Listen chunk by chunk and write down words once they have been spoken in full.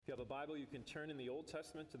you have a Bible, you can turn in the Old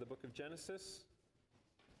Testament to the book of Genesis.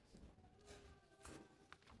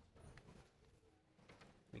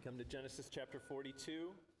 We come to Genesis chapter 42.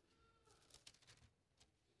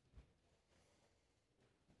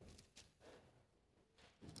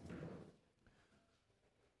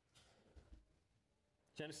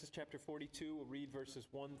 Genesis chapter 42, we'll read verses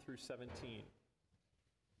 1 through 17.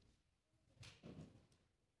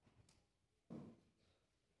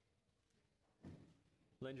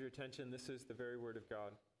 Lend your attention, this is the very word of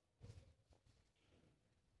God.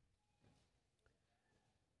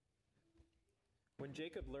 When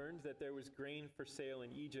Jacob learned that there was grain for sale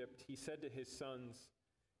in Egypt, he said to his sons,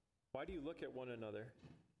 "Why do you look at one another?"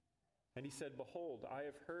 And he said, "Behold, I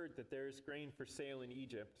have heard that there is grain for sale in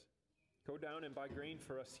Egypt. Go down and buy grain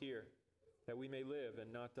for us here, that we may live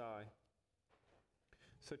and not die."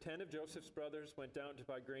 So 10 of Joseph's brothers went down to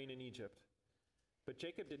buy grain in Egypt. But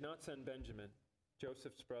Jacob did not send Benjamin,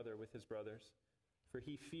 Joseph's brother, with his brothers, for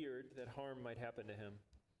he feared that harm might happen to him.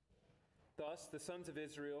 Thus the sons of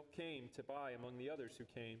Israel came to buy among the others who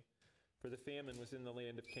came, for the famine was in the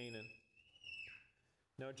land of Canaan.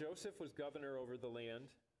 Now Joseph was governor over the land.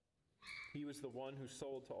 He was the one who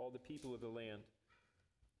sold to all the people of the land.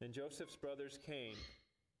 And Joseph's brothers came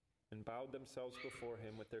and bowed themselves before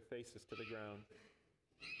him with their faces to the ground.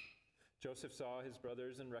 Joseph saw his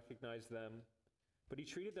brothers and recognized them, but he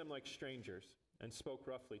treated them like strangers and spoke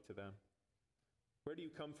roughly to them. "Where do you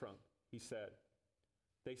come from?" he said.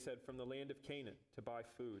 They said, "From the land of Canaan, to buy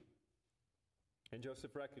food." And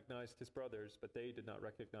Joseph recognized his brothers, but they did not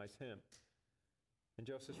recognize him. And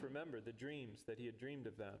Joseph remembered the dreams that he had dreamed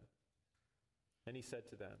of them. And he said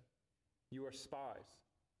to them, "You are spies.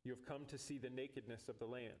 You have come to see the nakedness of the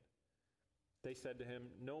land." They said to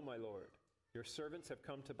him, "No, my lord. Your servants have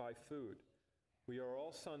come to buy food. We are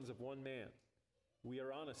all sons of one man. We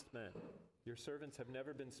are honest men. Your servants have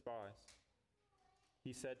never been spies."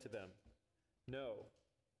 He said to them, "No,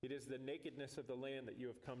 it is the nakedness of the land that you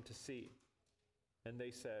have come to see." And they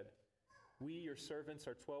said, "We, your servants,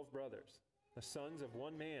 are 12 brothers, the sons of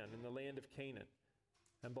one man in the land of Canaan.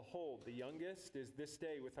 And behold, the youngest is this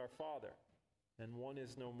day with our father, and one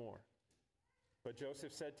is no more." But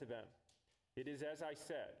Joseph said to them, "It is as I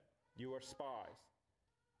said, you are spies.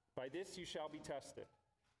 By this you shall be tested.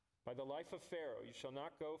 By the life of Pharaoh you shall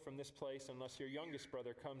not go from this place unless your youngest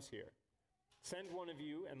brother comes here. Send one of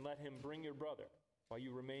you and let him bring your brother while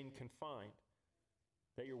you remain confined,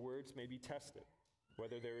 that your words may be tested,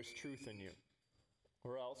 whether there is truth in you.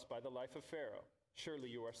 Or else, by the life of Pharaoh,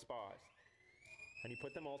 surely you are spies." And he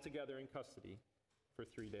put them all together in custody for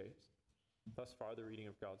 3 days. Thus far, the reading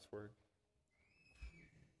of God's word.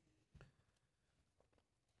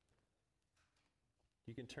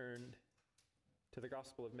 You can turn to the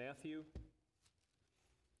Gospel of Matthew,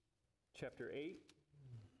 chapter 8.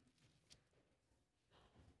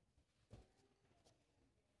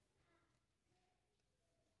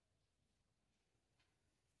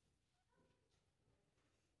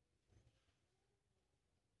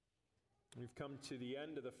 We've come to the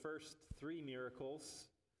end of the first 3 miracles,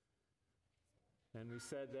 and we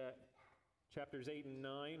said that chapters 8 and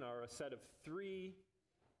 9 are a set of 3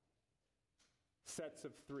 sets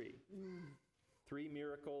of 3. 3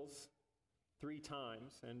 miracles, 3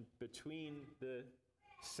 times, and between the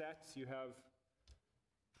sets you have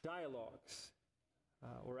dialogues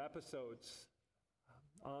or episodes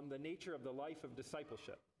on the nature of the life of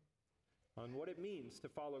discipleship, on what it means to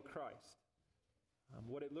follow Christ,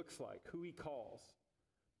 what it looks like, who he calls.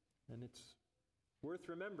 And it's worth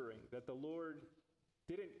remembering that the Lord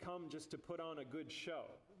didn't come just to put on a good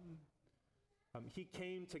show. He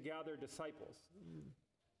came to gather disciples.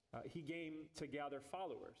 He came to gather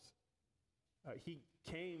followers. He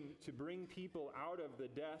came to bring people out of the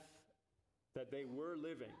death that they were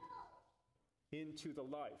living into the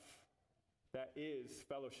life that is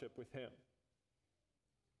fellowship with him.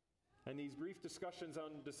 And these brief discussions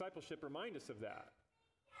on discipleship remind us of that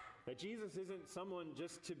Jesus isn't someone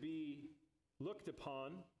just to be looked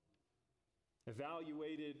upon,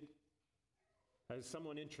 evaluated as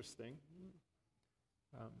someone interesting.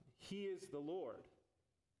 He is the Lord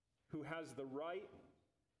who has the right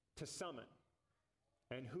to summon,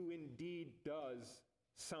 and who indeed does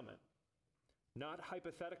summon. Not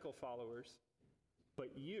hypothetical followers,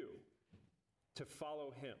 but you to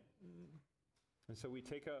follow him. And so we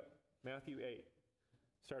take up Matthew 8,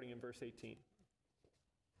 starting in verse 18.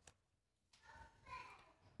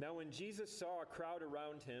 "Now when Jesus saw a crowd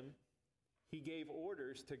around him, he gave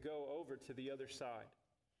orders to go over to the other side.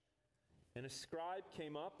 And a scribe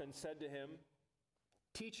came up and said to him,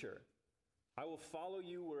 'Teacher, I will follow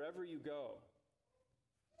you wherever you go.'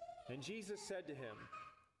 And Jesus said to him,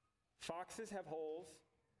 Foxes have holes,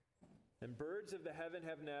 and birds of the heaven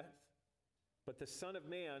have nests, but the Son of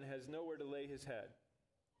Man has nowhere to lay his head."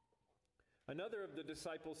 Another of the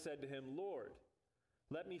disciples said to him, "Lord,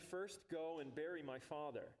 let me first go and bury my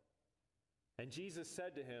father." And Jesus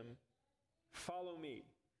said to him, "Follow me,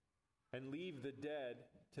 and leave the dead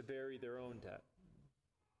to bury their own dead."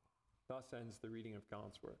 Thus ends the reading of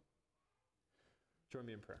God's word. Join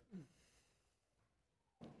me in prayer.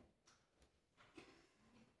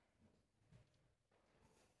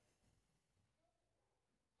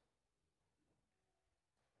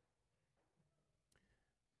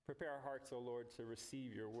 Prepare our hearts, O Lord, to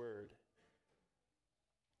receive your word.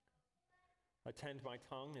 Attend my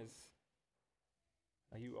tongue as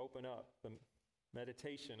you open up the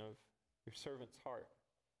meditation of your servant's heart.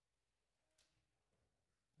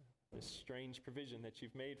 This strange provision that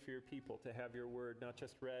you've made for your people to have your word not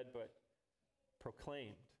just read, but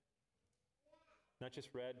proclaimed. Not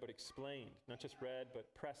just read, but explained. Not just read,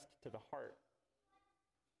 but pressed to the heart.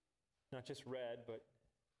 Not just read, but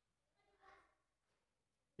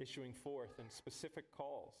issuing forth in specific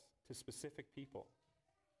calls to specific people.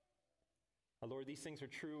 Lord, these things are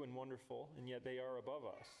true and wonderful, and yet they are above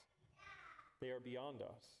us. They are beyond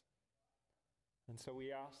us. And so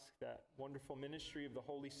we ask that wonderful ministry of the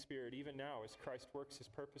Holy Spirit, even now as Christ works his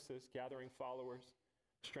purposes, gathering followers,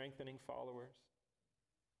 strengthening followers,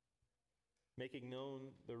 making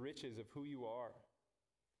known the riches of who you are.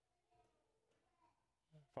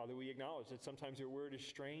 Father, we acknowledge that sometimes your word is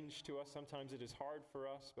strange to us, sometimes it is hard for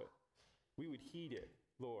us, but we would heed it,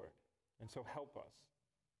 Lord. And so help us.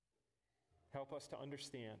 Help us to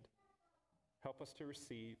understand. Help us to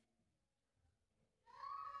receive.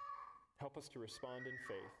 Help us to respond in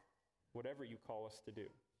faith, whatever you call us to do.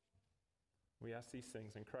 We ask these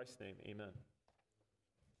things in Christ's name, amen.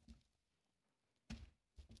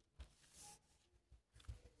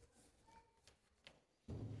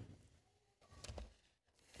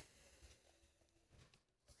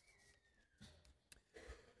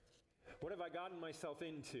 What have I gotten myself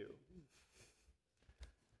into?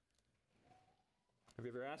 Have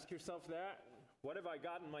you ever asked yourself that? What have I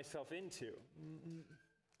gotten myself into?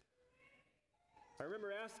 I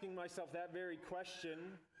remember asking myself that very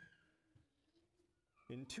question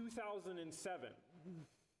in 2007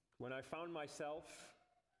 when I found myself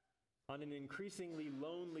on an increasingly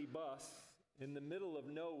lonely bus in the middle of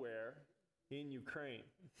nowhere in Ukraine.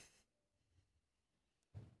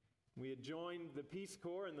 We had joined the Peace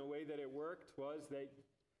Corps, and the way that it worked was that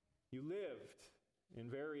you lived in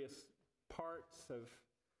various parts of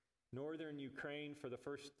northern Ukraine for the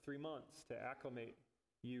first 3 months to acclimate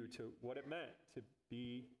you to what it meant to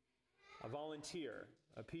be a volunteer,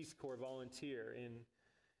 a Peace Corps volunteer in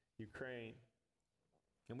Ukraine.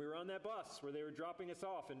 And we were on that bus where they were dropping us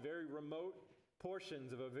off in very remote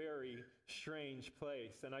portions of a very strange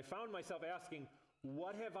place. And I found myself asking,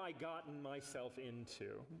 what have I gotten myself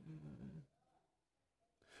into?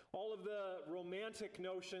 All of the romantic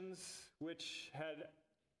notions which had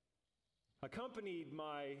accompanied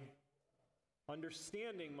my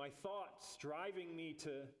understanding, my thoughts, driving me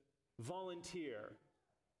to volunteer,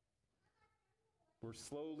 were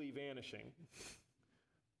slowly vanishing.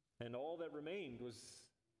 And all that remained was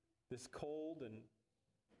this cold and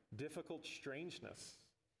difficult strangeness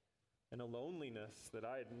and a loneliness that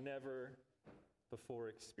I had never before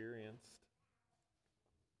experienced.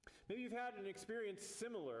 Maybe you've had an experience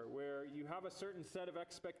similar where you have a certain set of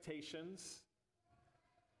expectations,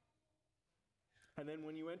 and then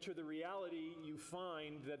when you enter the reality, you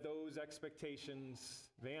find that those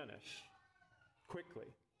expectations vanish quickly.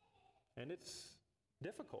 And it's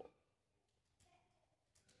difficult.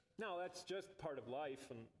 Now, that's just part of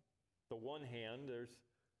life. On the one hand, there's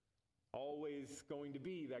always going to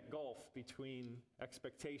be that gulf between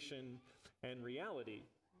expectation and reality.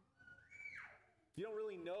 You don't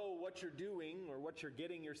really know what you're doing or what you're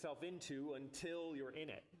getting yourself into until you're in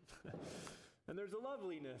it. And there's a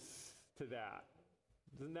loveliness to that.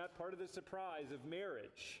 Isn't that part of the surprise of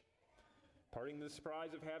marriage? Part of the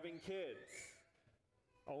surprise of having kids,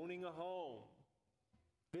 owning a home,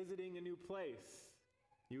 visiting a new place.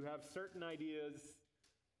 You have certain ideas,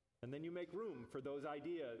 and then you make room for those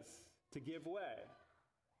ideas to give way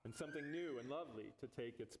and something new and lovely to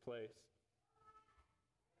take its place.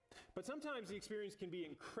 But sometimes the experience can be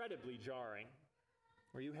incredibly jarring,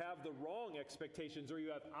 where you have the wrong expectations or you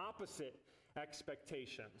have opposite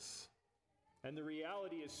expectations. And the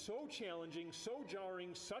reality is so challenging, so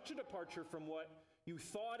jarring, such a departure from what you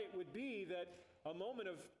thought it would be that a moment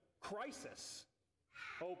of crisis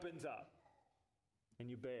opens up and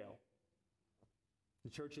you bail.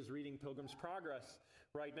 The church is reading Pilgrim's Progress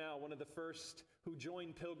right now. One of the first who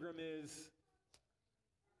joined Pilgrim is,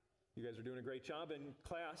 you guys are doing a great job in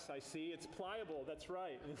class, I see. It's Pliable, that's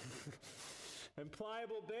right. And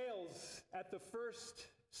Pliable bails at the first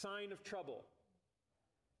sign of trouble.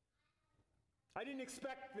 I didn't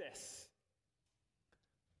expect this.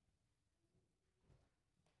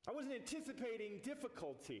 I wasn't anticipating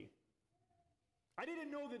difficulty. I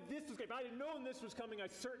didn't know that this was coming. If I had known this was coming, I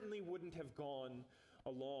certainly wouldn't have gone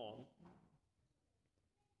along.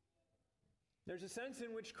 There's a sense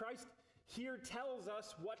in which Christ here tells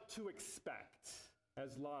us what to expect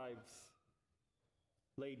as lives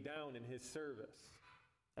laid down in his service,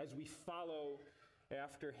 as we follow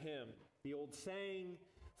after him. The old saying,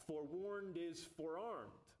 forewarned is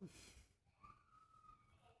forearmed.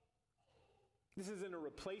 This isn't a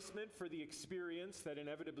replacement for the experience that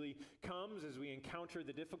inevitably comes as we encounter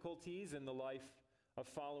the difficulties in the life of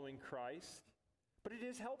following Christ, but it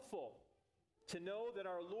is helpful to know that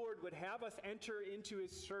our Lord would have us enter into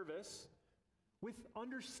his service with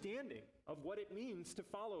understanding of what it means to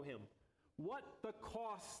follow him, what the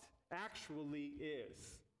cost actually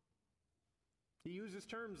is. He uses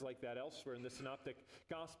terms like that elsewhere in the Synoptic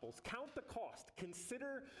Gospels. Count the cost.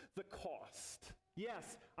 Consider the cost.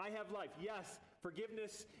 Yes, I have life. Yes,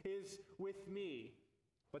 forgiveness is with me.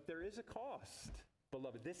 But there is a cost,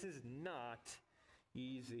 beloved. This is not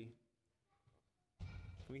easy.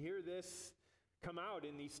 We hear this come out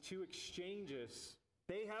in these two exchanges.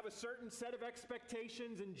 They have a certain set of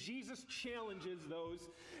expectations, and Jesus challenges those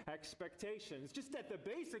expectations. Just at the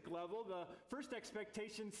basic level, the first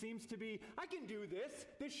expectation seems to be, I can do this.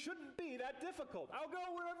 This shouldn't be that difficult. I'll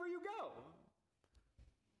go wherever you go.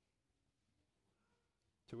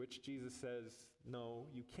 To which Jesus says, no,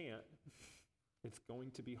 you can't. It's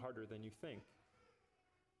going to be harder than you think.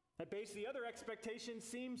 At base, the other expectation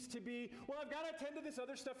seems to be, well, I've got to attend to this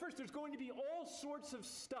other stuff first. There's going to be all sorts of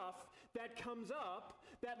stuff that comes up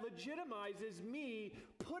that legitimizes me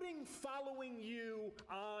putting following you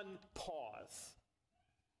on pause.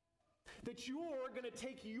 That you're going to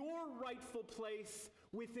take your rightful place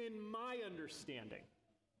within my understanding.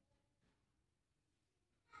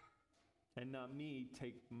 And not me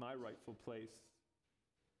take my rightful place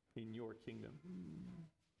in your kingdom.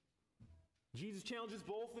 Jesus challenges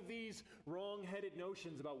both of these wrong-headed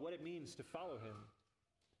notions about what it means to follow him.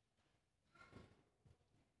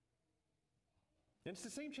 And it's the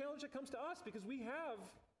same challenge that comes to us because we have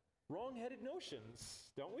wrong-headed notions,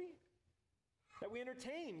 don't we? That we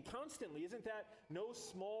entertain constantly. Isn't that no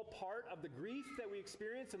small part of the grief that we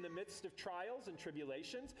experience in the midst of trials and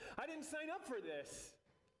tribulations? I didn't sign up for this.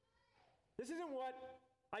 This isn't what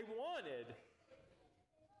I wanted.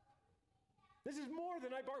 This is more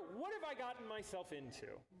than I bargained. What have I gotten myself into?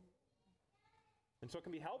 And so it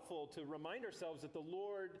can be helpful to remind ourselves that the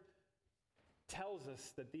Lord tells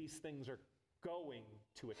us that these things are going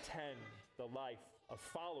to attend the life of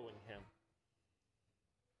following him.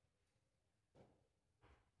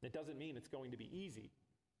 It doesn't mean it's going to be easy,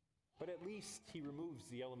 but at least he removes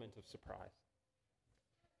the element of surprise.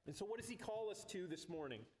 And so what does he call us to this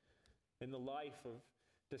morning in the life of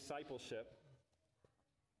discipleship?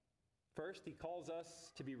 First, he calls us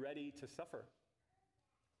to be ready to suffer.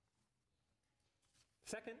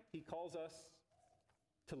 Second, he calls us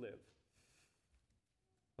to live.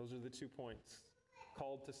 Those are the 2 points.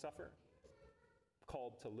 Called to suffer,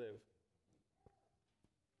 called to live.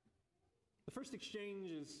 The first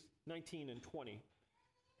exchange is 19 and 20.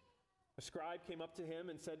 A scribe came up to him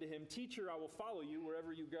and said to him, "Teacher, I will follow you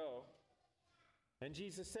wherever you go." And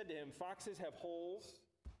Jesus said to him, "Foxes have holes,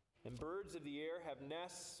 and birds of the air have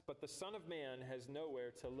nests, but the Son of Man has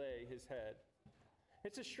nowhere to lay his head."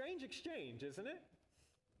 It's a strange exchange, isn't it?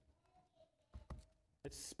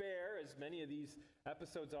 It's spare, as many of these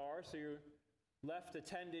episodes are, so you're left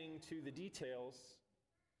attending to the details.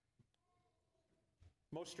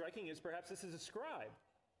 Most striking is perhaps this is a scribe.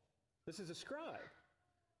 This is a scribe.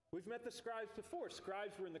 We've met the scribes before.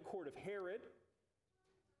 Scribes were in the court of Herod.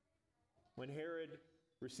 When Herod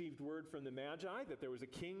received word from the Magi that there was a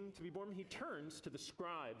king to be born, he turns to the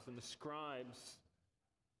scribes, and the scribes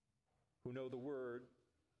who know the word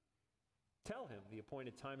tell him the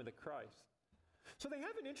appointed time of the Christ. So they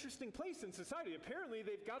have an interesting place in society. Apparently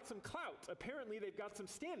they've got some clout. Apparently they've got some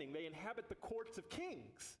standing. They inhabit the courts of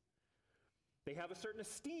kings. They have a certain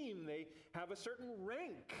esteem. They have a certain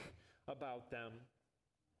rank about them.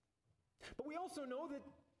 But we also know that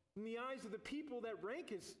in the eyes of the people, that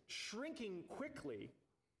rank is shrinking quickly,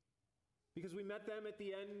 because we met them at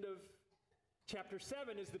the end of chapter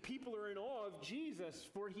 7 as the people are in awe of Jesus,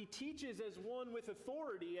 for he teaches as one with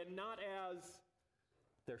authority and not as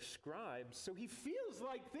they're scribes, so he feels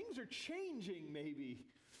like things are changing maybe.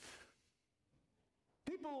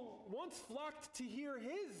 People once flocked to hear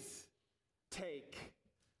his take,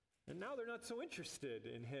 and now they're not so interested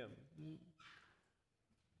in him.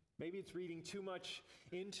 Maybe it's reading too much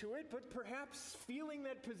into it, but perhaps feeling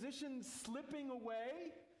that position slipping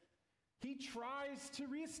away, he tries to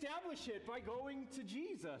reestablish it by going to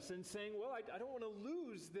Jesus and saying, well, I don't want to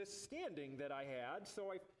lose this standing that I had,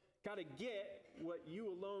 so I've got to get what you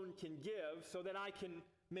alone can give so that I can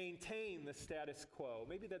maintain the status quo.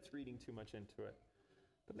 Maybe that's reading too much into it,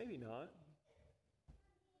 but maybe not.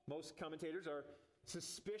 Most commentators are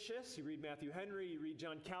suspicious. You read Matthew Henry, you read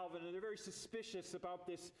John Calvin, and they're very suspicious about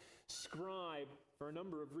this scribe for a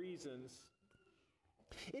number of reasons.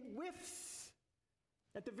 It whiffs,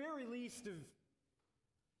 at the very least, of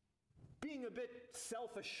being a bit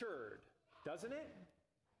self-assured, doesn't it?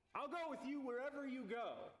 I'll go with you wherever you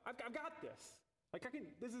go. I've got this.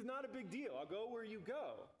 This is not a big deal. I'll go where you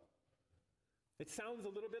go. It sounds a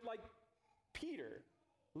little bit like Peter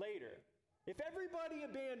later. If everybody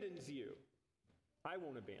abandons you, I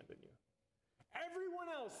won't abandon you. Everyone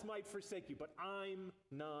else might forsake you, but I'm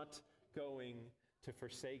not going to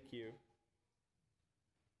forsake you.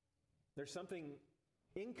 There's something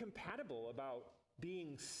incompatible about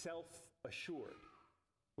being self-assured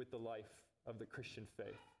with the life of the Christian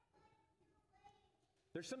faith.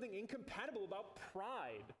 There's something incompatible about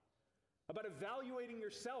pride, about evaluating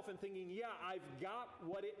yourself and thinking, yeah, I've got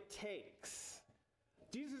what it takes.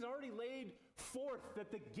 Jesus has already laid forth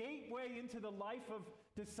that the gateway into the life of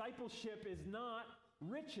discipleship is not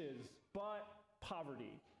riches, but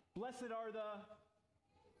poverty. Blessed are the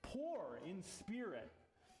poor in spirit.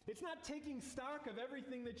 It's not taking stock of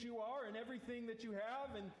everything that you are and everything that you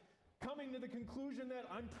have and coming to the conclusion that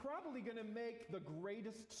I'm probably going to make the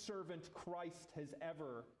greatest servant Christ has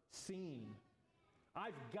ever seen.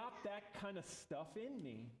 I've got that kind of stuff in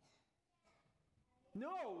me. No,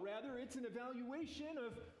 rather it's an evaluation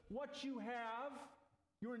of what you have,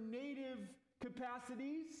 your native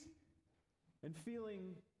capacities, and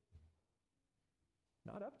feeling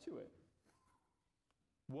not up to it.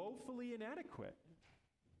 Woefully inadequate.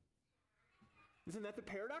 Isn't that the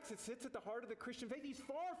paradox? It sits at the heart of the Christian faith. He's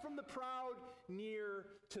far from the proud, near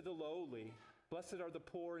to the lowly. Blessed are the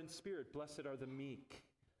poor in spirit. Blessed are the meek.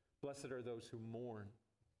 Blessed are those who mourn.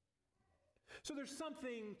 So there's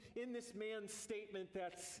something in this man's statement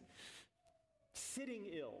that's sitting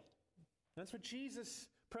ill. That's what Jesus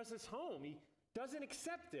presses home. He doesn't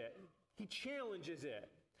accept it. He challenges it.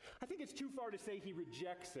 I think it's too far to say he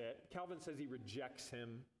rejects it. Calvin says he rejects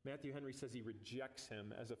him. Matthew Henry says he rejects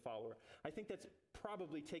him as a follower. I think that's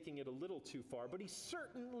probably taking it a little too far, but he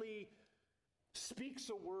certainly speaks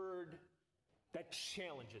a word that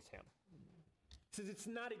challenges him. He says it's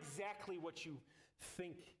not exactly what you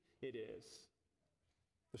think it is.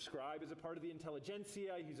 The scribe is a part of the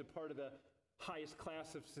intelligentsia. He's a part of the highest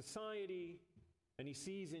class of society, and he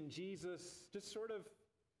sees in Jesus just sort of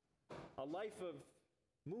a life of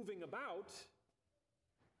moving about,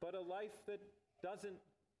 but a life that doesn't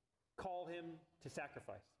call him to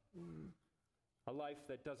sacrifice. A life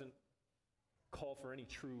that doesn't call for any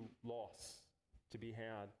true loss to be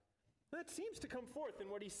had. That seems to come forth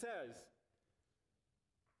in what he says.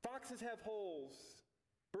 Foxes have holes,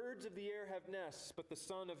 birds of the air have nests, but the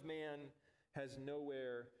Son of Man has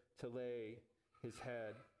nowhere to lay his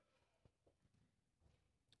head.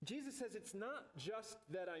 Jesus says it's not just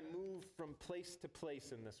that I move from place to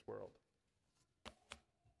place in this world.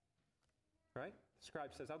 Right? The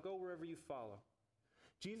scribe says, I'll go wherever you follow.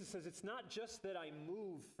 Jesus says it's not just that I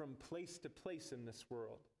move from place to place in this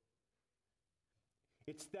world.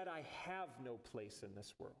 It's that I have no place in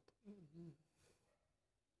this world.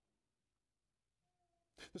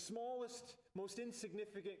 The smallest, most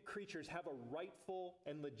insignificant creatures have a rightful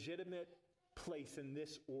and legitimate place in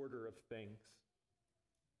this order of things.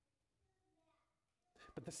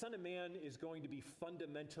 But the Son of Man is going to be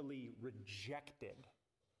fundamentally rejected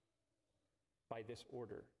by this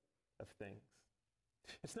order of things.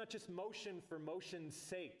 It's not just motion for motion's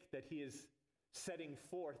sake that he is setting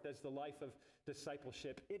forth as the life of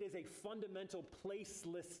discipleship. It is a fundamental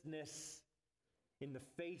placelessness in the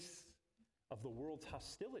face of the world's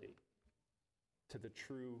hostility to the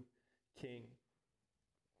true King.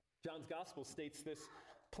 John's Gospel states this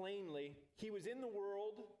plainly. He was in the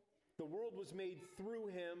world was made through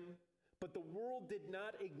him, but the world did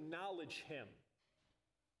not acknowledge him.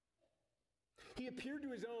 He appeared to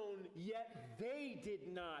his own, yet they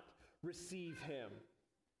did not receive him.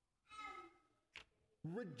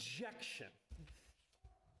 Rejection.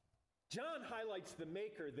 John highlights the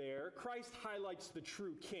maker there. Christ highlights the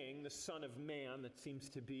true king, the Son of Man, that seems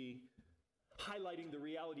to be highlighting the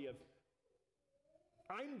reality of,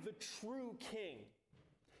 I'm the true king.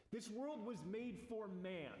 This world was made for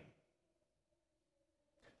man.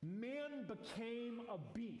 Man became a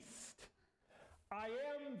beast. I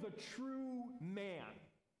am the true man.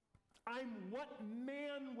 I'm what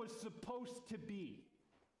man was supposed to be.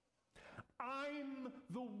 I'm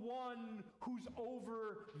the one who's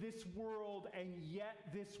over this world, and yet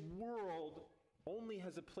this world only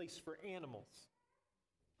has a place for animals.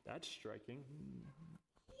 That's striking.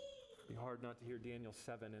 It'd be hard not to hear Daniel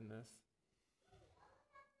 7 in this.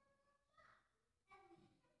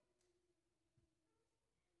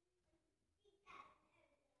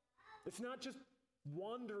 It's not just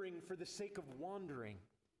wandering for the sake of wandering.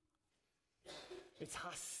 It's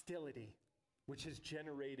hostility, which has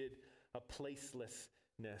generated a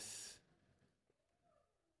placelessness.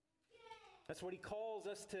 That's what he calls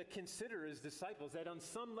us to consider as disciples, that on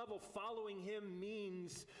some level following him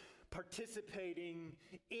means participating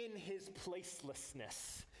in his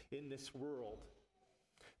placelessness in this world.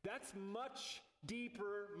 That's much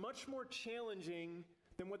deeper, much more challenging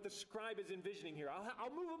than what the scribe is envisioning here. I'll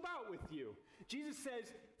move about with you. Jesus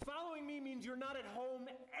says, following me means you're not at home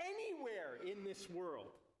anywhere in this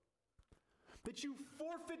world. That you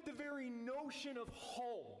forfeit the very notion of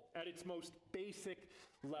home at its most basic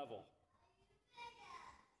level.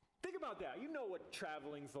 Think about that. You know what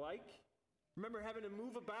traveling's like. Remember having to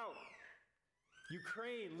move about.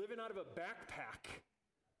 Ukraine, living out of a backpack.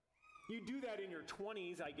 You do that in your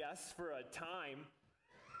 20s, I guess, for a time.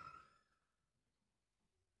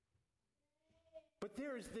 But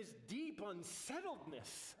there is this deep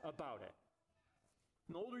unsettledness about it.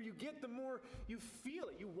 The older you get, the more you feel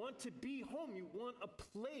it. You want to be home. You want a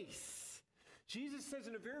place. Jesus says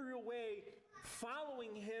in a very real way,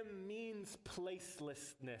 following him means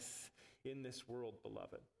placelessness in this world,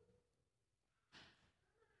 beloved.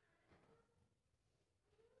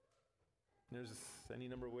 There's any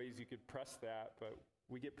number of ways you could press that, but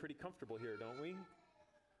we get pretty comfortable here, don't we?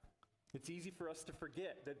 It's easy for us to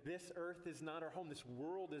forget that this earth is not our home. This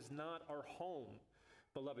world is not our home,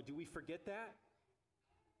 beloved. Do we forget that?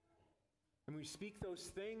 And we speak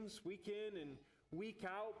those things week in and week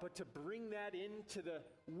out, but to bring that into the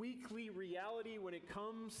weekly reality when it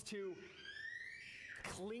comes to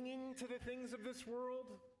clinging to the things of this world,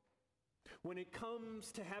 when it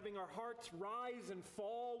comes to having our hearts rise and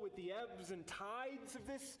fall with the ebbs and tides of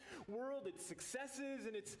this world, its successes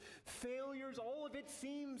and its failures, all of it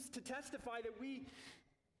seems to testify that we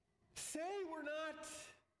say we're not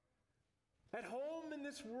at home in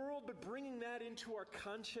this world, but bringing that into our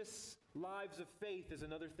conscious lives of faith is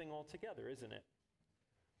another thing altogether, isn't it?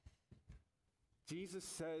 Jesus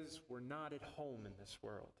says we're not at home in this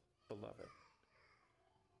world, beloved.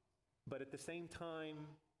 But at the same time,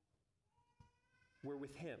 we're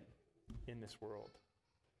with him in this world,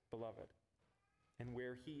 beloved. And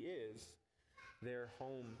where he is, their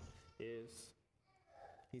home is.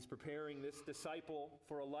 He's preparing this disciple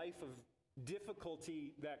for a life of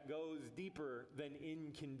difficulty that goes deeper than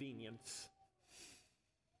inconvenience.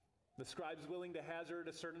 The scribe's willing to hazard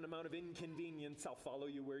a certain amount of inconvenience. I'll follow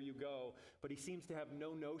you where you go. But he seems to have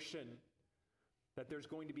no notion that there's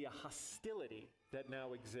going to be a hostility that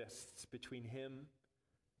now exists between him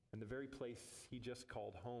and the very place he just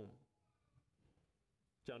called home.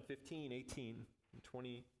 John 15, 18, and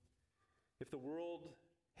 20. If the world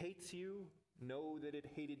hates you, know that it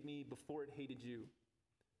hated me before it hated you.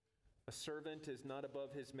 A servant is not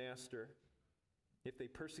above his master. If they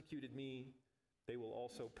persecuted me, they will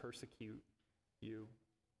also persecute you.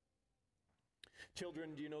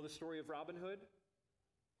 Children, do you know the story of Robin Hood?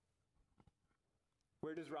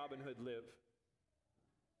 Where does Robin Hood live?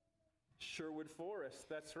 Sherwood Forest,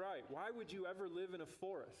 that's right. Why would you ever live in a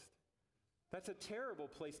forest? That's a terrible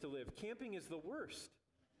place to live. Camping is the worst.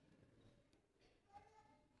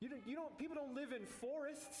 People don't live in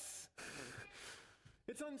forests.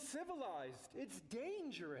 It's uncivilized. It's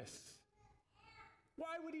dangerous.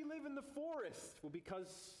 Why would he live in the forest? Well, because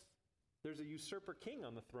there's a usurper king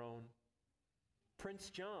on the throne, Prince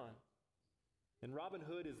John. And Robin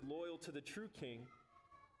Hood is loyal to the true king,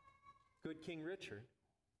 good King Richard.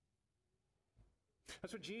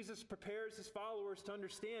 That's what Jesus prepares his followers to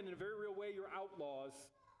understand. In a very real way, you're outlaws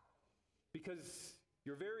because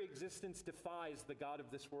your very existence defies the God of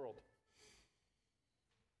this world.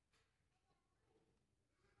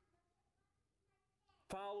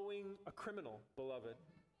 Following a criminal, beloved.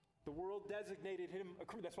 The world designated him a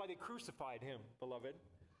criminal. That's why they crucified him, beloved.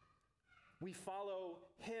 We follow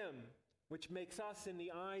him, which makes us, in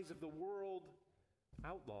the eyes of the world,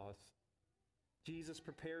 outlaws. Jesus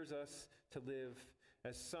prepares us to live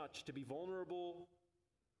as such, to be vulnerable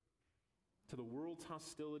to the world's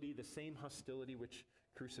hostility, the same hostility which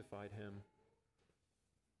crucified him.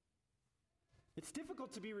 It's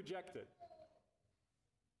difficult to be rejected.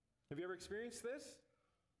 Have you ever experienced this?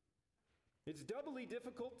 It's doubly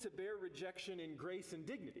difficult to bear rejection in grace and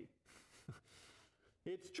dignity.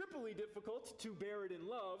 It's triply difficult to bear it in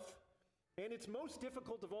love, and it's most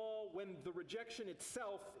difficult of all when the rejection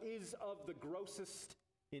itself is of the grossest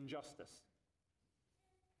injustice.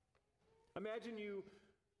 Imagine you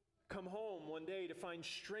come home one day to find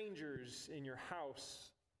strangers in your house,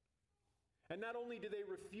 and not only do they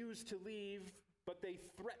refuse to leave, but they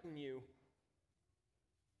threaten you.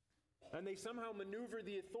 And they somehow maneuver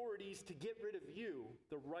the authorities to get rid of you,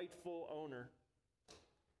 the rightful owner.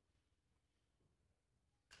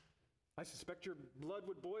 I suspect your blood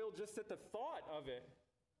would boil just at the thought of it.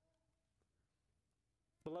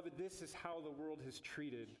 Beloved, this is how the world has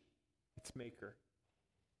treated its maker.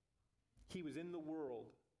 He was in the world.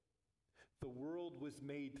 The world was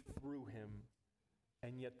made through him,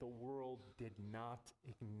 and yet the world did not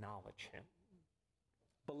acknowledge him.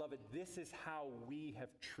 Beloved, this is how we have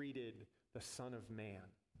treated the Son of Man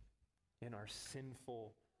in our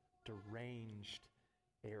sinful, deranged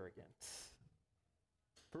arrogance.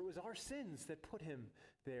 For it was our sins that put him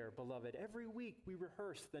there, beloved. Every week we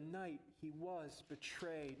rehearse the night he was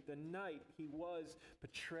betrayed, the night he was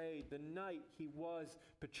betrayed, the night he was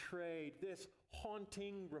betrayed. This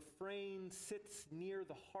haunting refrain sits near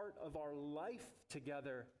the heart of our life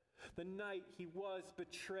together. The night he was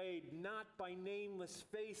betrayed, not by nameless,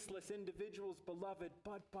 faceless individuals, beloved,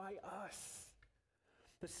 but by us.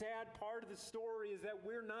 The sad part of the story is that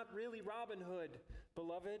we're not really Robin Hood,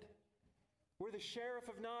 beloved. We're the sheriff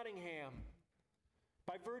of Nottingham.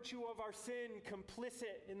 By virtue of our sin,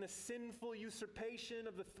 complicit in the sinful usurpation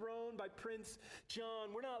of the throne by Prince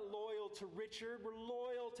John. We're not loyal to Richard. We're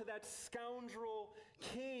loyal to that scoundrel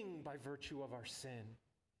king by virtue of our sin.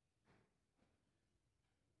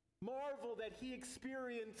 Marvel that he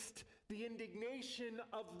experienced the indignation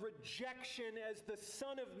of rejection as the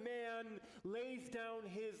Son of Man lays down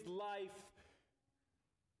his life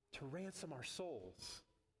to ransom our souls,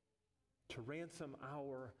 to ransom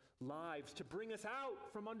our lives, to bring us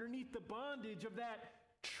out from underneath the bondage of that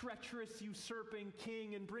treacherous, usurping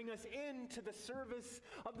king and bring us into the service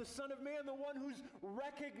of the Son of Man, the one who's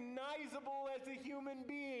recognizable as a human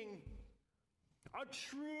being. A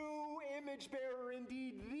true image bearer,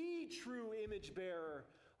 indeed, the true image bearer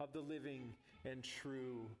of the living and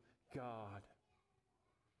true God.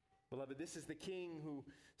 Beloved, this is the King who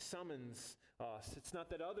summons us. It's not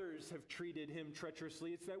that others have treated him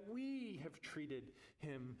treacherously, it's that we have treated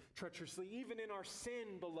him treacherously, even in our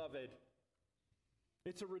sin, beloved.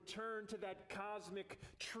 It's a return to that cosmic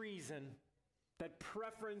treason, that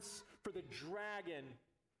preference for the dragon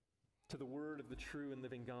to the word of the true and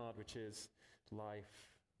living God, which is life.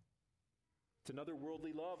 It's another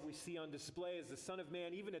worldly love we see on display as the Son of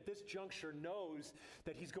Man, even at this juncture, knows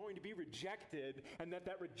that he's going to be rejected and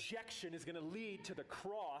that rejection is going to lead to the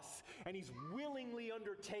cross, and he's willingly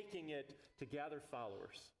undertaking it to gather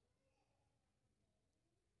followers.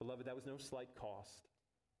 Beloved, that was no slight cost.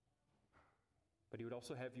 But he would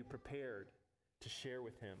also have you prepared to share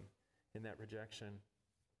with him in that rejection.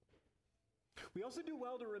 We also do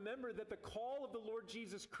well to remember that the call of the Lord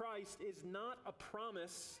Jesus Christ is not a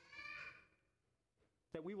promise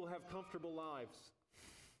that we will have comfortable lives.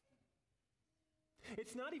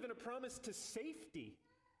 It's not even a promise to safety.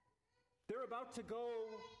 They're about to go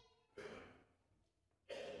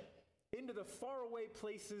into the faraway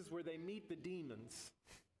places where they meet the demons.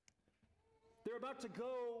 They're about to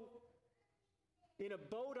go in a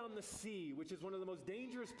boat on the sea, which is one of the most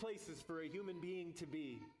dangerous places for a human being to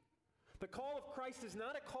be. The call of Christ is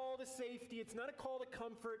not a call to safety. It's not a call to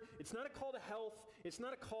comfort. It's not a call to health. It's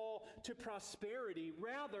not a call to prosperity.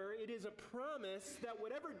 Rather, it is a promise that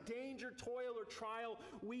whatever danger, toil, or trial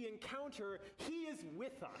we encounter, he is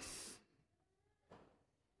with us.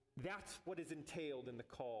 That's what is entailed in the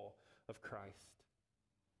call of Christ.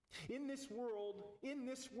 In this world, in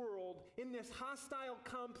this hostile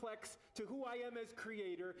complex to who I am as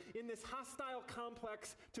creator, in this hostile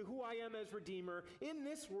complex to who I am as redeemer, in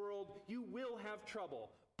this world you will have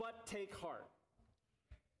trouble, but take heart.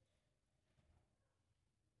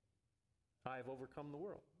 I have overcome the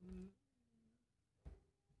world.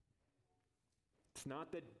 It's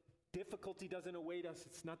not that difficulty doesn't await us.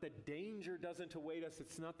 It's not that danger doesn't await us.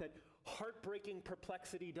 It's not that heartbreaking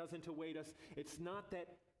perplexity doesn't await us. It's not that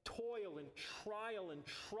toil and trial and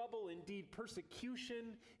trouble, indeed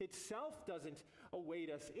persecution itself doesn't await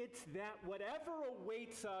us. It's that whatever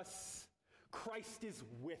awaits us, Christ is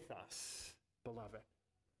with us, beloved.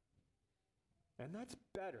 And that's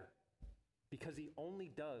better because he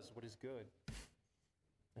only does what is good.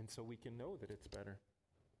 And so we can know that it's better.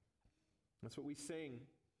 That's what we sing.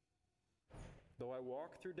 Though I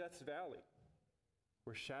walk through death's valley,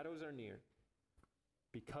 where shadows are near,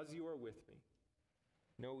 because you are with me,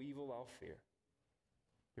 no evil I'll fear.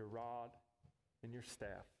 Your rod and your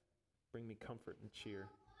staff bring me comfort and cheer.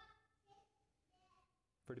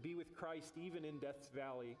 For to be with Christ, even in death's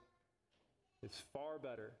valley, is far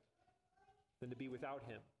better than to be without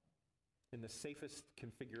him in the safest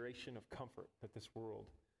configuration of comfort that this world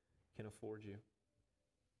can afford you.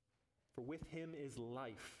 For with him is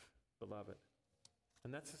life, beloved.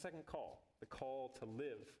 And that's the second call, the call to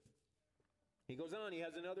live. He goes on, he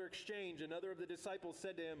has another exchange. Another of the disciples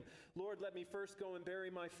said to him, Lord, let me first go and bury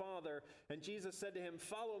my father. And Jesus said to him,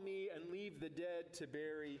 follow me and leave the dead to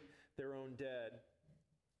bury their own dead.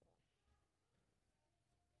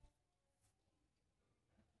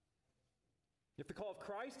 If the call of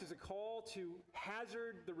Christ is a call to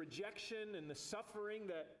hazard the rejection and the suffering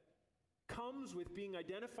that comes with being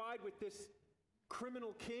identified with this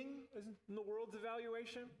criminal king in the world's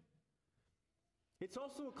evaluation, it's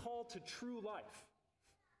also a call to true life.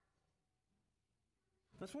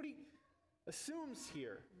 That's what he assumes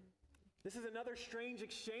here. This is another strange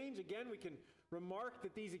exchange. Again, we can remark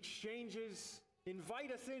that these exchanges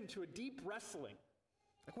invite us into a deep wrestling.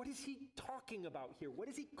 Like, what is he talking about here? What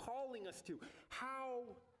is he calling us to? How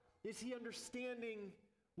is he understanding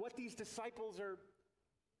what these disciples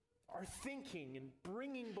are thinking and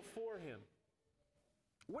bringing before him?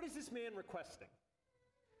 What is this man requesting?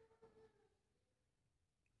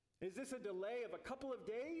 Is this a delay of a couple of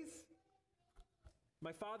days?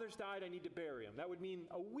 My father's died, I need to bury him. That would mean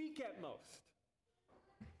a week at most.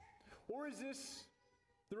 Or is this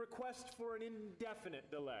the request for an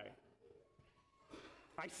indefinite delay?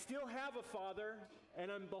 I still have a father,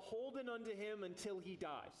 and I'm beholden unto him until he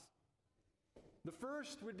dies. The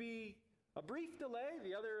first would be a brief delay,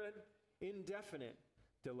 the other an indefinite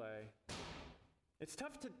delay. It's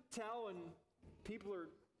tough to tell, and people are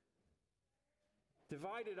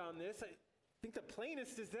divided on this. I think the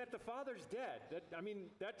plainest is that the father's dead.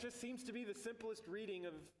 That just seems to be the simplest reading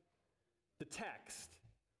of the text.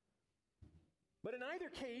 But in either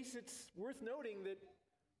case, it's worth noting that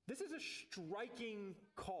this is a striking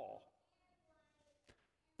call.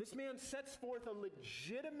 This man sets forth a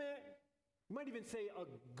legitimate, you might even say a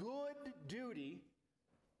good duty,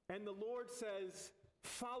 and the Lord says,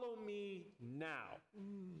 follow me now.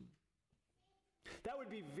 That would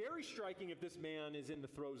be very striking if this man is in the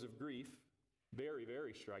throes of grief. Very,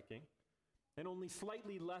 very striking. And only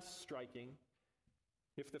slightly less striking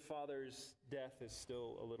if the father's death is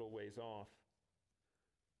still a little ways off.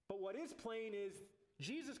 But what is plain is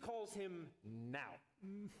Jesus calls him now.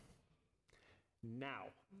 Now.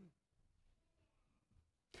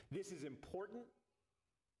 This is important.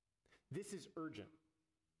 This is urgent.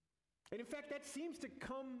 And in fact, that seems to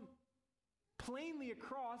come plainly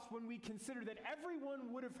across when we consider that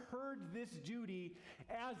everyone would have heard this duty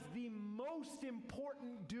as the most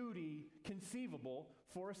important duty conceivable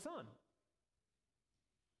for a son.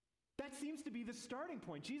 That seems to be the starting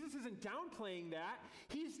point. Jesus isn't downplaying that.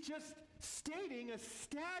 He's just stating a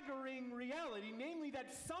staggering reality, namely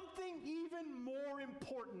that something even more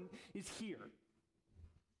important is here.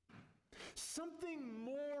 Something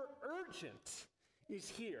more urgent is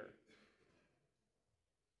here.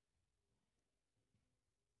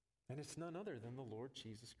 And it's none other than the Lord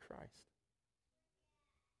Jesus Christ.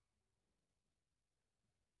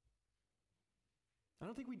 I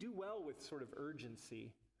don't think we do well with sort of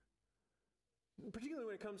urgency, particularly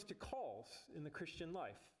when it comes to calls in the Christian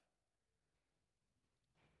life.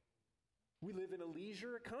 We live in a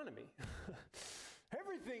leisure economy.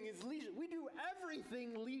 Everything is leisure. We do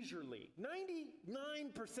everything leisurely. 99%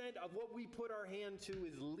 of what we put our hand to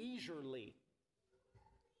is leisurely.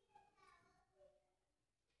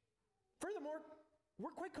 Furthermore,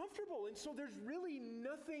 we're quite comfortable, and so there's really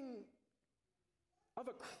nothing of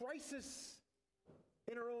a crisis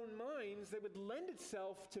in our own minds that would lend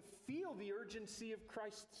itself to feel the urgency of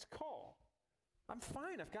Christ's call. I'm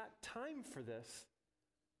fine. I've got time for this.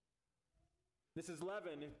 This is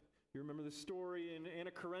Leaven. You remember the story in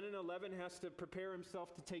Anna Karenina. Leaven has to prepare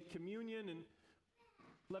himself to take communion, and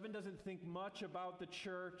Leaven doesn't think much about the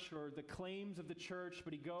church or the claims of the church,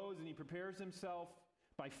 but he goes and he prepares himself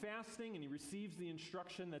by fasting, and he receives the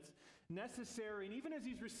instruction that's necessary. And even as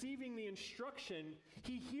he's receiving the instruction,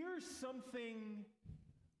 he hears something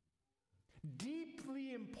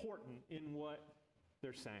deeply important in what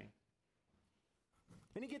they're saying.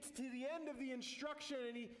 And he gets to the end of the instruction,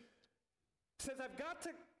 and he says I've got to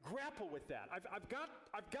grapple with that. I've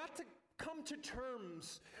got to come to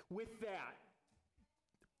terms with that.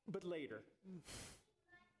 But later.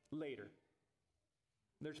 Later.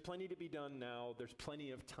 There's plenty to be done now. There's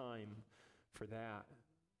plenty of time for that.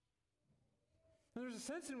 And there's a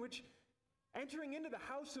sense in which entering into the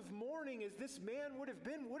house of mourning as this man would have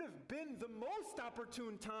been the most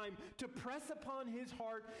opportune time to press upon his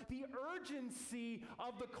heart the urgency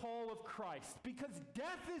of the call of Christ, because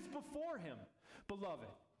death is before him, beloved.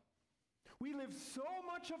 We live so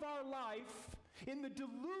much of our life in the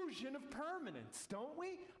delusion of permanence, don't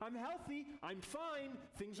we? I'm healthy, I'm fine,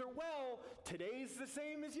 things are well, today's the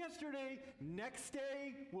same as yesterday, next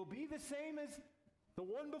day will be the same as the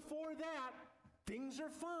one before that. Things are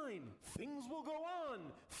fine. Things will go on.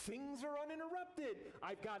 Things are uninterrupted.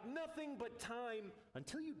 I've got nothing but time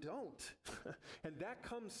until you don't. And that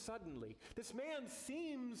comes suddenly. This man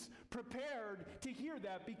seems prepared to hear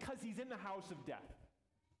that because he's in the house of death.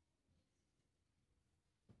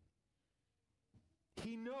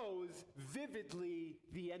 He knows vividly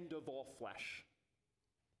the end of all flesh.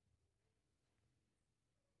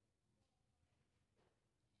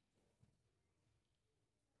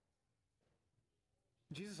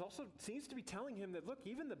 Jesus also seems to be telling him that, look,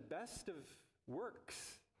 even the best of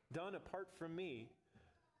works done apart from me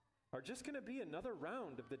are just going to be another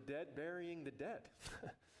round of the dead burying the dead.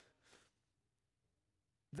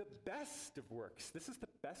 The best of works, this is the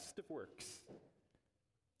best of works.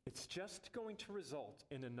 It's just going to result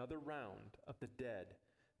in another round of the dead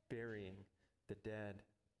burying the dead.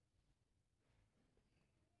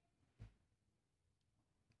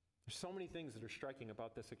 There's so many things that are striking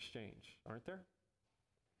about this exchange, aren't there?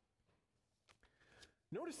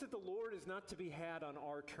 Notice that the Lord is not to be had on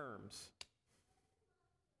our terms.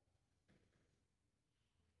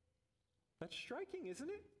 That's striking, isn't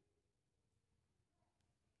it?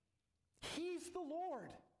 He's the Lord.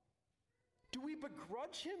 Do we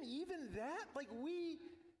begrudge him even that? Like we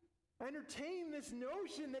entertain this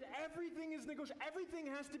notion that everything is negotiable.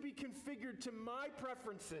 Everything has to be configured to my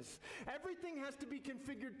preferences. Everything has to be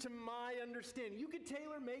configured to my understanding. You could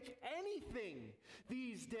tailor-make anything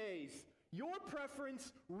these days. Your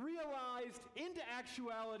preference realized into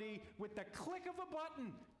actuality with the click of a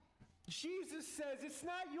button. Jesus says it's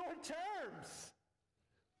not your terms.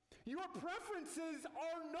 Your preferences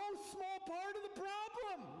are no small part of the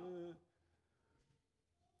problem.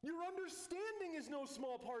 Your understanding is no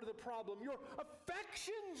small part of the problem. Your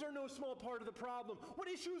affections are no small part of the problem. What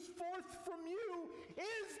issues forth from you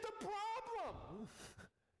is the problem.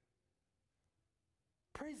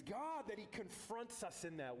 Praise God that he confronts us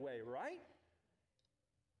in that way, right?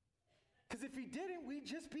 Because if he didn't, we'd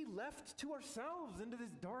just be left to ourselves into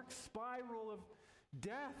this dark spiral of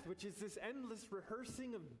death, which is this endless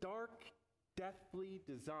rehearsing of dark, deathly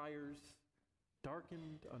desires,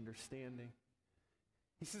 darkened understanding.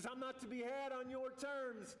 He says, I'm not to be had on your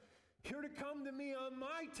terms. You're to come to me on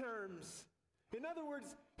my terms. In other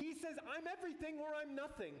words, he says, I'm everything or I'm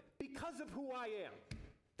nothing because of who I am.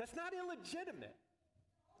 That's not illegitimate.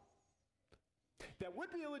 That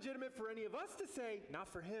would be illegitimate for any of us to say, not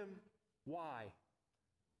for him. Why?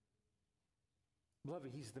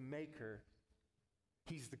 Beloved, he's the maker,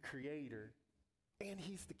 he's the creator, and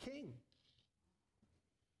he's the king.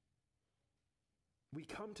 We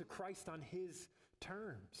come to Christ on his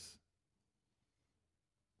terms.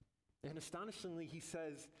 And astonishingly, he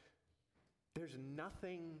says, there's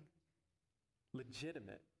nothing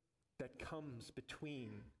legitimate that comes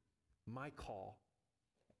between my call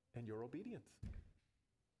and your obedience.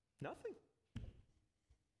 Nothing.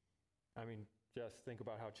 I mean, just think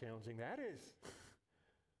about how challenging that is.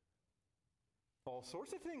 All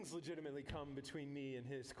sorts of things legitimately come between me and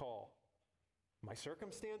his call. My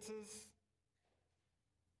circumstances,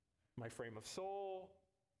 my frame of soul,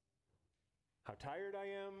 how tired I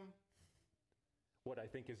am, what I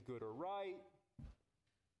think is good or right.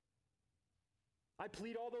 I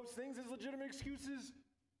plead all those things as legitimate excuses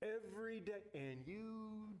every day, and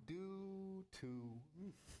you do too.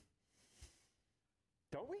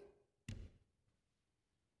 Don't we?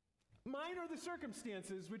 Mine are the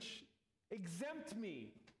circumstances which exempt me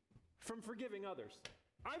from forgiving others.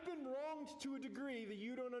 I've been wronged to a degree that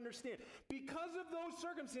you don't understand. Because of those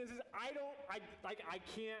circumstances, I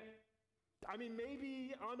can't,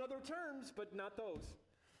 maybe on other terms, but not those.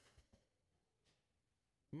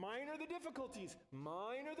 Mine are the difficulties.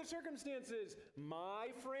 Mine are the circumstances. My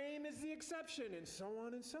frame is the exception, and so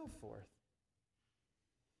on and so forth.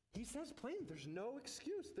 He says plainly, there's no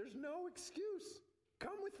excuse. There's no excuse.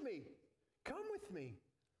 Come with me. Come with me.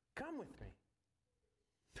 Come with me.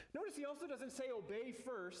 Notice he also doesn't say obey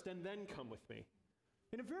first and then come with me.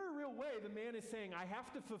 In a very real way, the man is saying, I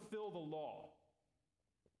have to fulfill the law.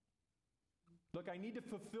 Look, I need to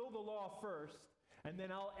fulfill the law first, and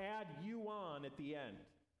then I'll add you on at the end.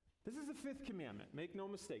 This is the fifth commandment. Make no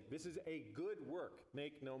mistake. This is a good work.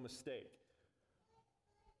 Make no mistake.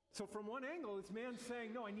 So from one angle, this man's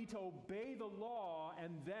saying, no, I need to obey the law,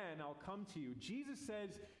 and then I'll come to you. Jesus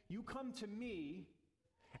says, you come to me,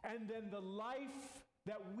 and then the life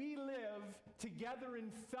that we live together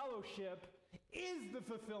in fellowship is the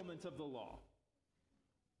fulfillment of the law.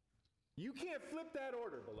 You can't flip that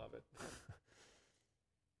order, beloved.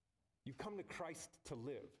 You come to Christ to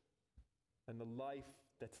live, and the life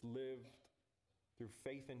that's lived through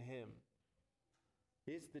faith in him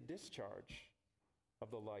is the discharge of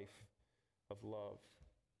the life of love.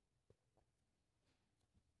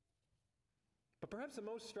 But perhaps the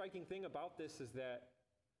most striking thing about this is that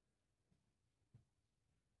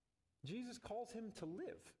Jesus calls him to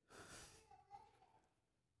live.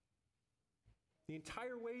 The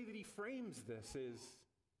entire way that he frames this is,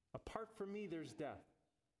 apart from me, there's death.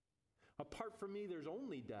 Apart from me, there's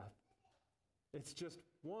only death. It's just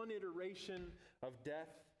one iteration of death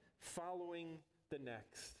following the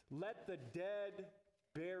next. Let the dead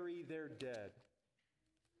bury their dead.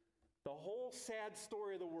 The whole sad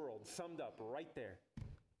story of the world summed up right there.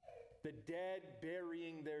 The dead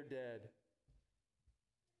burying their dead.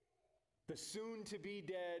 The soon-to-be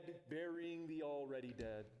dead burying the already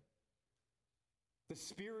dead. The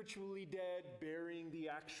spiritually dead burying the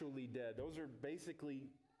actually dead. Those are basically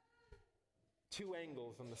two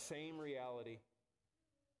angles on the same reality.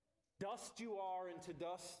 Dust you are, and to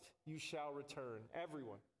dust you shall return.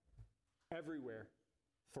 Everyone, everywhere,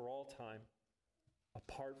 for all time,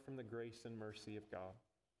 apart from the grace and mercy of God,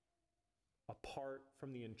 apart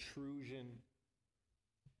from the intrusion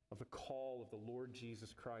of the call of the Lord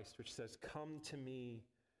Jesus Christ, which says, come to me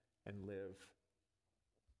and live.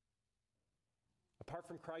 Apart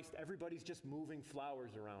from Christ, everybody's just moving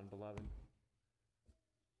flowers around, beloved.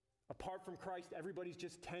 Apart from Christ, everybody's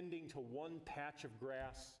just tending to one patch of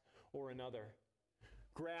grass or another.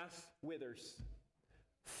 Grass withers.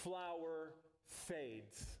 Flower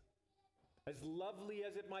fades. As lovely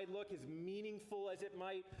as it might look, as meaningful as it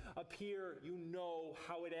might appear, you know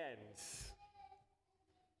how it ends.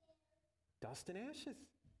 Dust and ashes.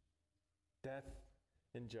 Death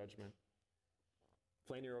and judgment.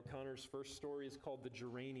 Flannery O'Connor's first story is called The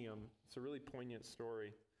Geranium. It's a really poignant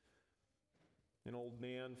story. An old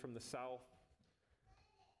man from the South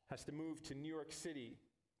has to move to New York City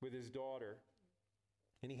with his daughter,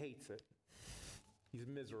 and he hates it. He's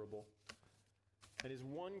miserable. And his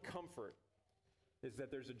one comfort is that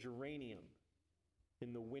there's a geranium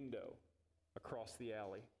in the window across the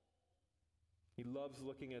alley. He loves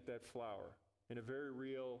looking at that flower. In a very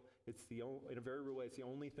real way, it's the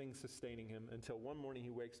only thing sustaining him until one morning he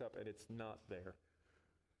wakes up and it's not there.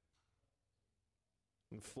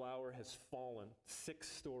 And the flower has fallen 6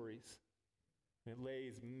 stories. And it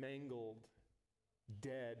lays mangled,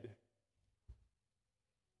 dead,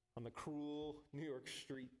 on the cruel New York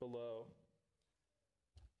street below.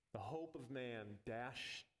 The hope of man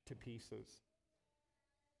dashed to pieces.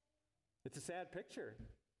 It's a sad picture,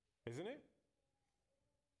 isn't it?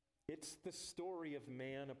 It's the story of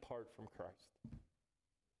man apart from Christ.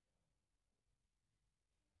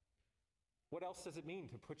 What else does it mean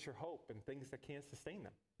to put your hope in things that can't sustain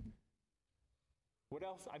them? What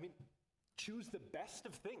else? Choose the best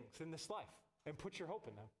of things in this life and put your hope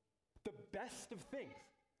in them. The best of things.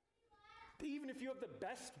 Even if you have the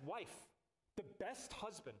best wife, the best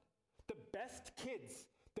husband, the best kids,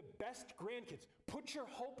 the best grandkids, put your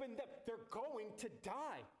hope in them. They're going to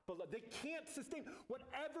die. But they can't sustain.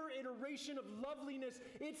 Whatever iteration of loveliness,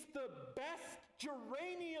 it's the best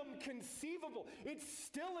geranium conceivable. It's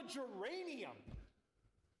still a geranium.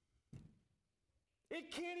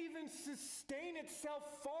 It can't even sustain itself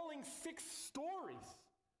falling 6 stories,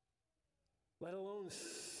 let alone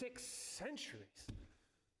 6 centuries.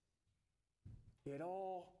 It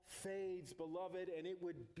all fades, beloved, and it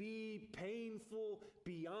would be painful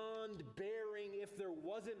beyond bearing if there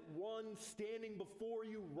wasn't one standing before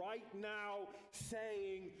you right now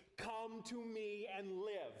saying, come to me and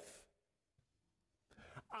live.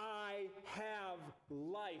 I have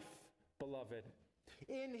life, beloved.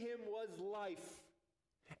 In him was life,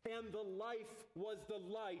 and the life was the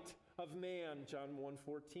light of man, John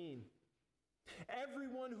 1:14.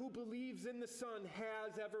 Everyone who believes in the Son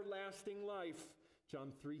has everlasting life,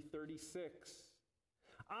 John 3:36.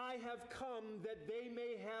 I have come that they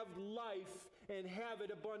may have life and have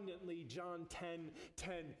it abundantly, John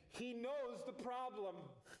 10:10. He knows the problem.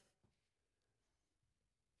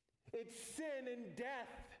 It's sin and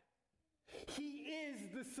death. He is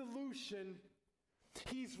the solution.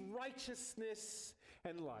 He's righteousness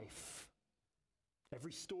and life.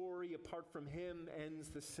 Every story apart from him ends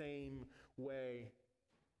the same way.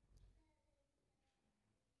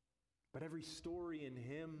 But every story in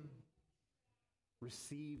him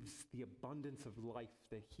receives the abundance of life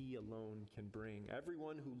that he alone can bring.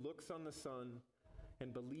 Everyone who looks on the Son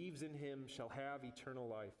and believes in him shall have eternal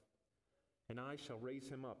life, and I shall raise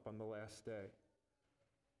him up on the last day.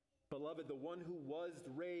 Beloved, the one who was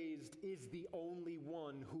raised is the only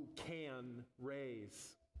one who can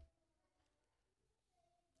raise.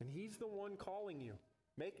 And he's the one calling you.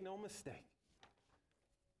 Make no mistake.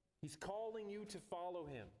 He's calling you to follow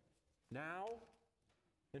him now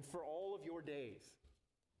and for all of your days.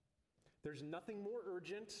 There's nothing more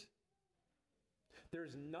urgent.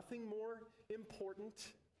 There's nothing more important.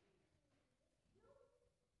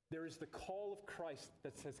 There is the call of Christ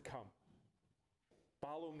that says, come,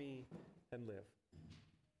 follow me and live.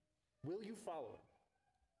 Will you follow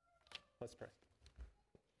it? Let's pray.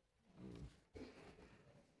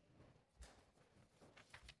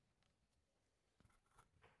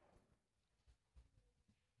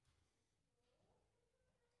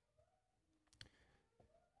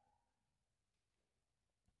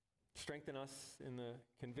 Strengthen us in the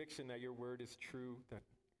conviction that your word is true, that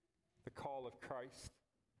the call of Christ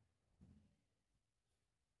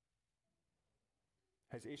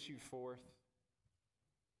has issued forth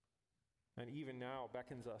and even now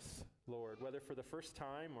beckons us, Lord, whether for the first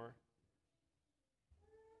time or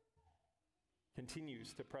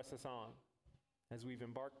continues to press us on as we've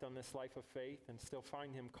embarked on this life of faith and still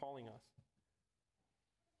find him calling us.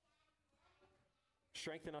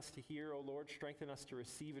 Strengthen us to hear, O Lord. Strengthen us to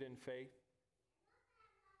receive it in faith.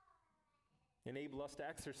 Enable us to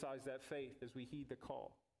exercise that faith as we heed the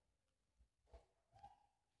call.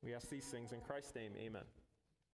 We ask these things in Christ's name, amen.